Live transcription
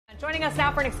Joining us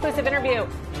now for an exclusive interview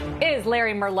is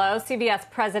Larry Merlo,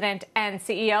 CVS President and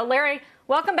CEO. Larry,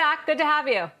 welcome back. Good to have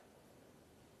you.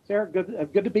 Sarah,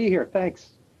 good to be here.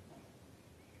 Thanks.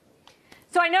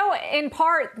 So I know in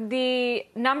part the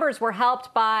numbers were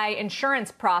helped by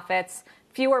insurance profits,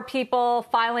 fewer people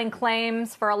filing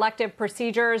claims for elective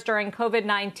procedures during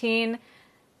COVID-19.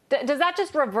 Does that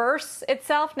just reverse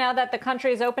itself now that the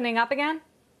country is opening up again?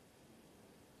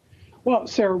 Well,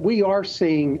 Sarah, we are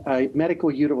seeing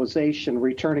medical utilization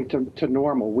returning to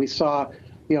normal. We saw,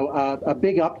 a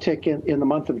big uptick in the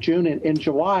month of June, and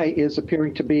July is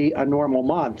appearing to be a normal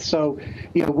month. So,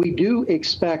 we do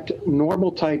expect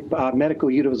normal type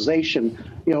medical utilization,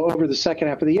 over the second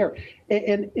half of the year.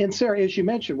 And Sarah, as you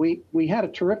mentioned, we had a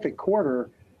terrific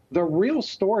quarter. The real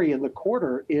story in the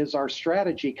quarter is our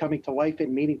strategy coming to life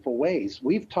in meaningful ways.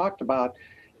 We've talked about,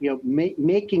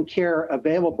 making care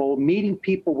available, meeting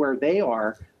people where they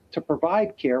are to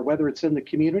provide care, whether it's in the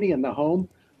community, in the home,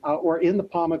 or in the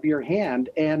palm of your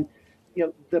hand. And,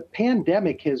 the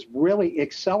pandemic has really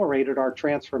accelerated our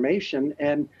transformation.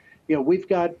 And, we've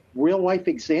got real life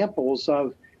examples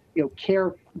of,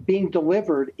 care being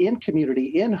delivered in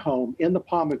community, in home, in the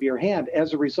palm of your hand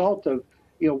as a result of,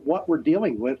 what we're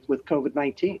dealing with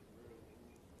COVID-19.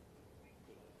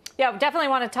 Yeah, definitely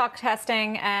want to talk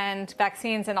testing and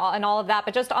vaccines and all of that.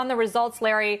 But just on the results,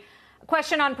 Larry, a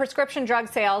question on prescription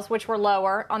drug sales, which were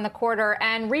lower on the quarter,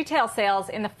 and retail sales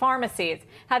in the pharmacies.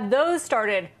 Have those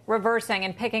started reversing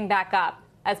and picking back up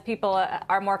as people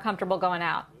are more comfortable going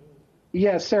out?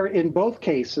 Yes, Sarah, in both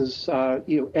cases,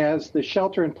 as the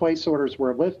shelter-in-place orders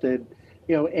were lifted,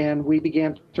 and we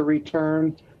began to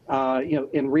return,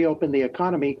 and reopen the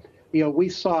economy, we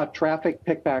saw traffic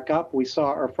pick back up. We saw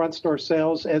our front store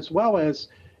sales as well as,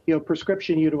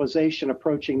 prescription utilization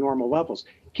approaching normal levels.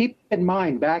 Keep in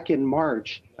mind, back in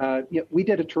March, we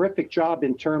did a terrific job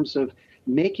in terms of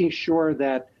making sure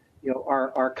that,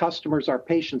 our customers, our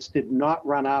patients did not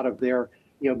run out of their,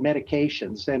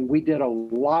 medications. And we did a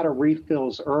lot of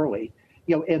refills early,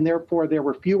 and therefore there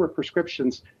were fewer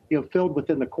prescriptions, filled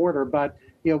within the quarter. But,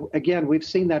 again, we've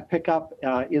seen that pick up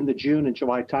in the June and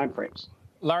July timeframes.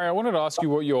 Larry, I wanted to ask you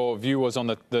what your view was on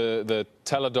the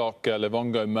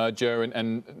Teladoc-Livongo merger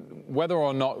and whether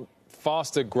or not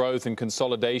faster growth and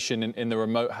consolidation in the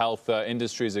remote health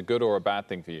industry is a good or a bad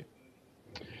thing for you.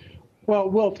 Well,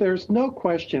 Wolf, there's no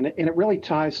question, and it really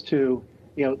ties to,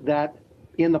 that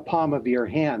in the palm of your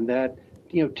hand, that,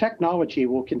 technology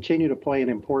will continue to play an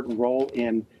important role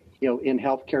in, in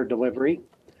healthcare delivery.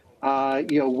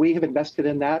 We have invested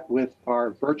in that with our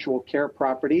virtual care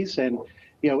properties. And,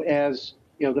 as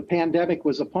the pandemic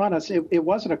was upon us, it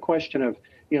wasn't a question of,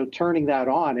 turning that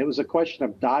on. It was a question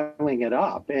of dialing it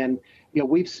up. And,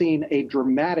 we've seen a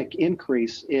dramatic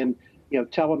increase in,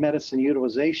 telemedicine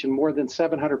utilization, more than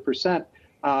 700%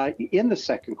 in the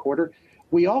second quarter.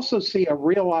 We also see a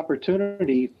real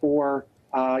opportunity for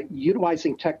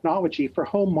utilizing technology for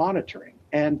home monitoring.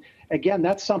 And again,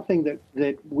 that's something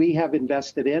that we have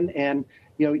invested in. And,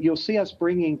 you'll see us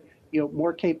bringing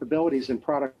more capabilities and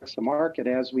products to market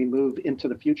as we move into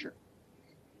the future.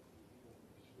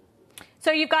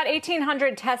 So you've got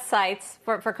 1,800 test sites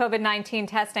for COVID-19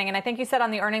 testing. And I think you said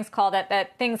on the earnings call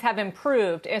that things have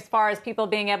improved as far as people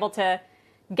being able to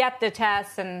get the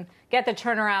tests and get the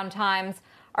turnaround times.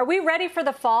 Are we ready for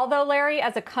the fall, though, Larry,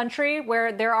 as a country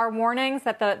where there are warnings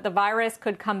that the virus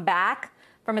could come back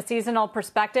from a seasonal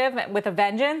perspective with a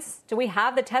vengeance? Do we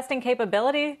have the testing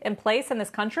capability in place in this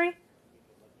country?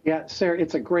 Yeah, Sarah,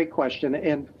 it's a great question.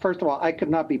 And first of all, I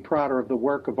could not be prouder of the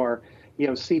work of our,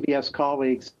 CVS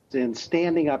colleagues in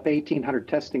standing up 1,800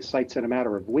 testing sites in a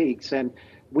matter of weeks. And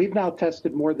we've now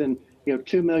tested more than,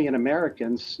 2 million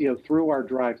Americans, through our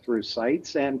drive-through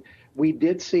sites. And we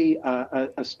did see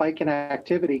a spike in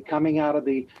activity coming out of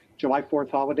the July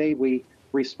 4th holiday. We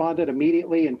responded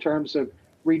immediately in terms of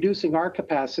reducing our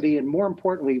capacity and, more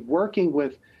importantly, working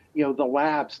with, the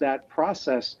labs that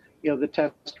process the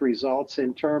test results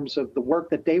in terms of the work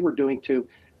that they were doing to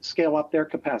scale up their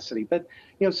capacity. But,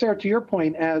 Sarah, to your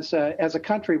point, as a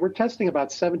country, we're testing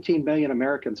about 17 million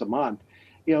Americans a month.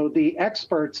 The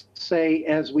experts say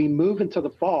as we move into the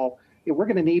fall, we're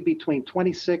going to need between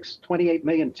 26, 28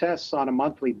 million tests on a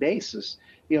monthly basis,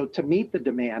 to meet the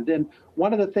demand. And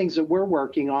one of the things that we're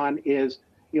working on is,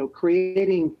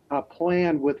 creating a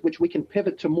plan with which we can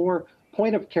pivot to more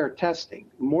point of care testing.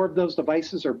 More of those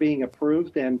devices are being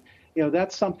approved. And,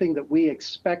 that's something that we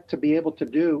expect to be able to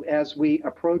do as we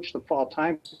approach the fall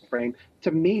time frame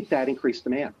to meet that increased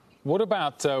demand. What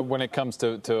about when it comes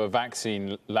to a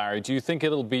vaccine, Larry? Do you think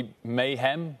it'll be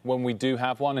mayhem when we do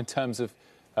have one in terms of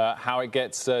how it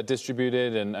gets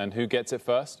distributed and who gets it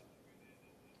first?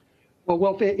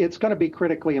 Well, it's going to be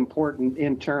critically important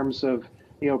in terms of,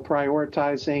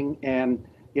 prioritizing, and,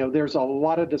 there's a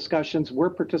lot of discussions. We're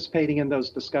participating in those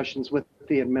discussions with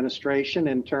the administration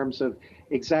in terms of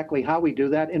exactly how we do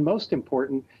that. And most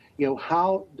important,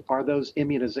 how are those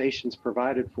immunizations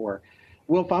provided for?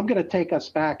 Well, if I'm going to take us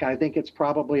back, I think it's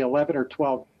probably 11 or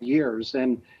 12 years.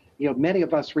 And, many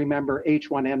of us remember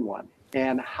H1N1.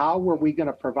 And how were we going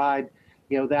to provide,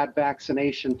 that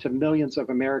vaccination to millions of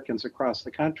Americans across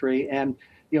the country? And,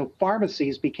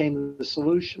 pharmacies became the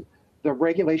solution. The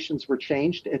regulations were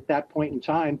changed at that point in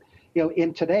time.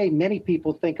 In today, many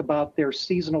people think about their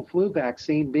seasonal flu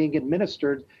vaccine being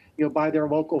administered, by their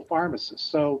local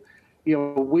pharmacist. So,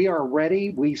 we are ready.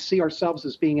 We see ourselves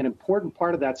as being an important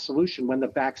part of that solution when the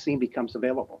vaccine becomes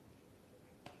available.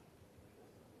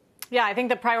 Yeah, I think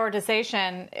the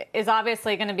prioritization is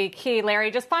obviously going to be key. Larry,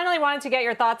 just finally wanted to get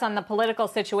your thoughts on the political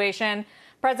situation.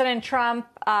 President Trump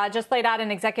just laid out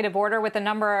an executive order with a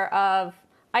number of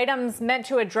items meant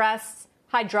to address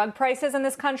high drug prices in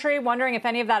this country. Wondering if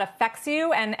any of that affects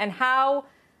you, and how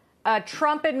a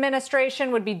Trump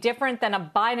administration would be different than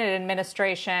a Biden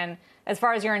administration as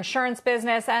far as your insurance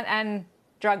business and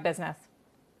drug business.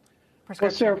 Well,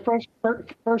 Sarah,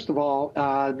 first of all,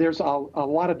 there's a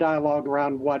lot of dialogue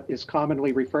around what is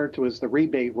commonly referred to as the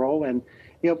rebate role. And,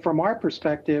 from our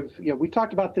perspective, we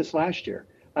talked about this last year.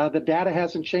 The data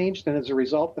hasn't changed, and as a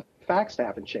result, the facts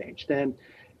haven't changed. And,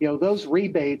 those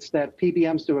rebates that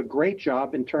PBMs do a great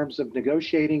job in terms of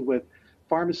negotiating with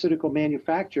pharmaceutical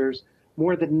manufacturers,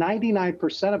 more than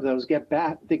 99% of those get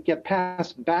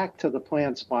passed back to the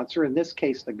plan sponsor, in this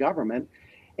case, the government.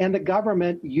 And the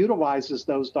government utilizes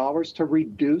those dollars to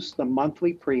reduce the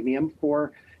monthly premium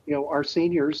for, our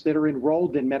seniors that are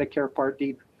enrolled in Medicare Part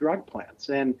D drug plans.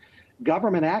 And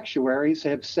government actuaries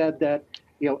have said that,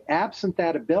 absent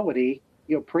that ability,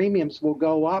 premiums will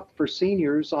go up for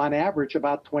seniors on average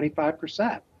about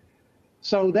 25%.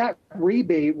 So that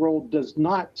rebate rule does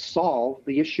not solve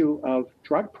the issue of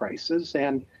drug prices.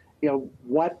 And,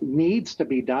 what needs to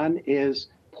be done is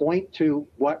point to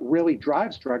what really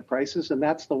drives drug prices, and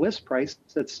that's the list price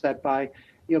that's set by,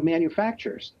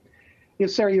 manufacturers.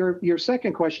 Sarah, your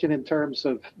second question in terms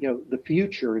of, the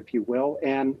future, if you will,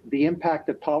 and the impact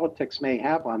that politics may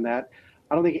have on that,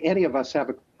 I don't think any of us have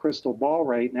a crystal ball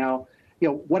right now.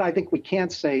 What I think we can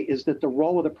say is that the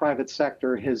role of the private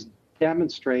sector has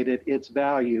demonstrated its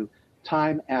value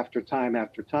time after time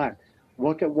after time.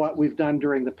 Look at what we've done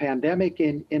during the pandemic,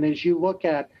 and as you look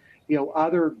at,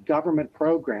 other government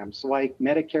programs like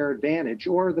Medicare Advantage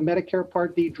or the Medicare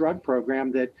Part D drug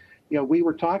program that, we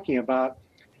were talking about,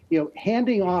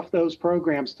 handing off those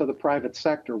programs to the private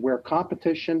sector where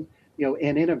competition,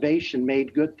 and innovation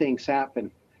made good things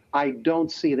happen. I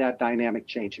don't see that dynamic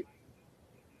changing.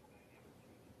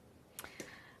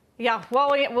 Yeah,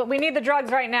 well, we need the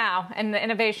drugs right now and the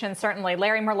innovation, certainly.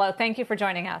 Larry Merlo, thank you for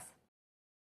joining us.